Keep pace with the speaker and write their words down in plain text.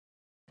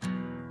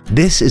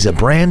This is a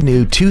brand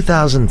new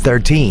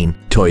 2013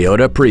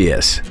 Toyota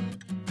Prius.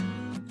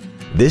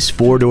 This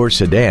four-door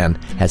sedan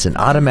has an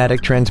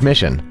automatic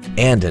transmission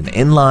and an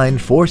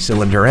inline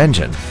four-cylinder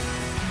engine.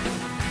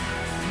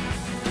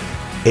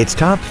 Its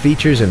top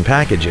features and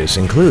packages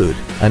include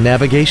a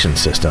navigation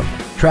system,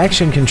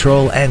 traction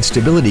control and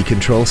stability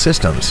control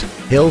systems,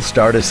 hill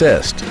start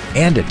assist,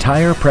 and a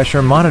tire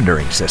pressure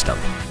monitoring system.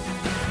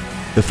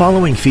 The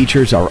following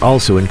features are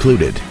also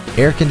included: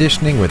 air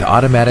conditioning with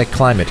automatic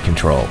climate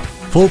control,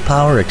 full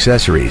power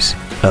accessories,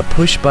 a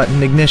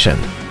push-button ignition,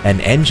 an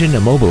engine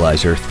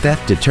immobilizer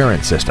theft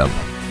deterrent system,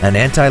 an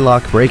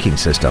anti-lock braking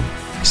system,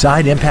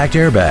 side impact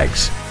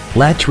airbags,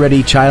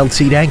 latch-ready child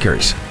seat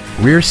anchors,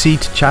 rear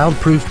seat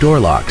child-proof door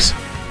locks,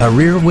 a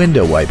rear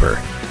window wiper,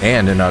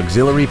 and an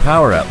auxiliary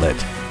power outlet.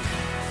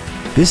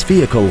 This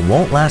vehicle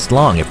won't last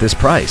long at this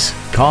price.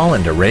 Call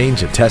and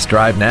arrange a test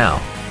drive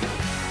now.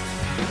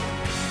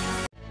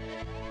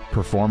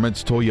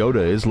 Performance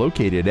Toyota is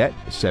located at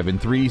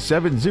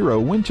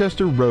 7370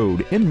 Winchester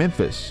Road in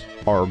Memphis.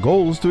 Our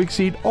goal is to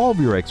exceed all of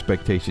your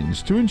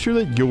expectations to ensure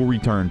that you'll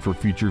return for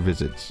future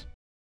visits.